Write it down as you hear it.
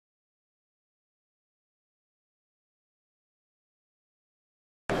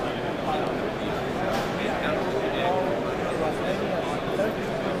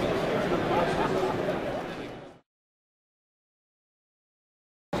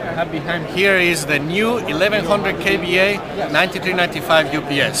have behind here is the new 1100 kVA 9395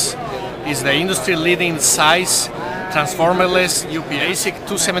 UPS. It's the industry-leading size transformerless UPS. Basic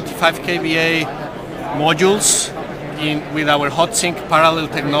 275 kVA modules with our hot sink parallel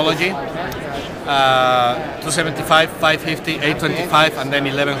technology. 275, 550, 825, and then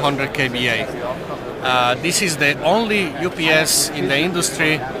 1100 kVA. This is the only UPS in the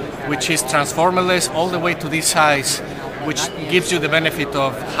industry which is transformerless all the way to this size, which gives you the benefit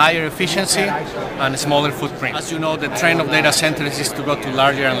of higher efficiency and smaller footprint. As you know, the trend of data centers is to go to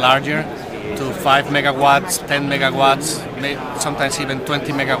larger and larger, to 5 megawatts, 10 megawatts, sometimes even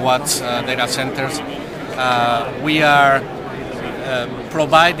 20 megawatts data centers. We are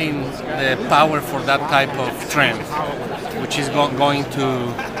providing the power for that type of trend, which is going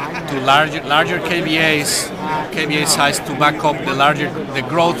to larger KVA size to back up the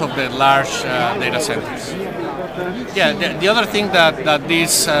growth of the large data centers. Yeah, the other thing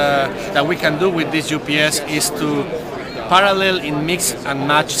that we can do with this UPS is to parallel in mix and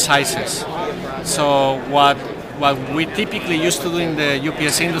match sizes. So what we typically used to do in the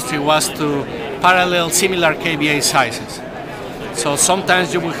UPS industry was to parallel similar KVA sizes. So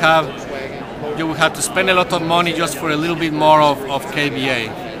sometimes you will have to spend a lot of money just for a little bit more of KVA.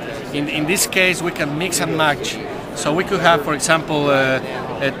 In this case, we can mix and match. So we could have, for example,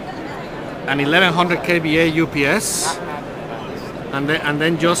 an 1100 kVA UPS, and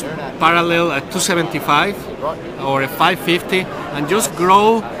then just parallel a 275 or a 550, and just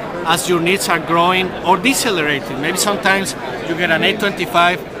grow as your needs are growing or decelerating. Maybe sometimes you get an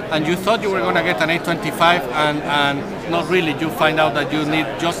 825 and you thought you were going to get an 825 and not really. You find out that you need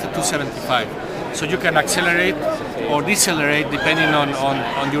just a 275. So you can accelerate or decelerate depending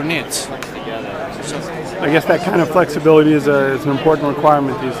on your needs. So I guess that kind of flexibility is an important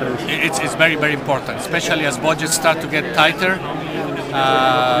requirement these days. It's very, very important, especially as budgets start to get tighter.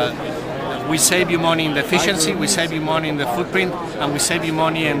 We save you money in the efficiency, we save you money in the footprint, and we save you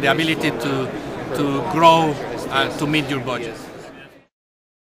money in the ability to grow to meet your budget.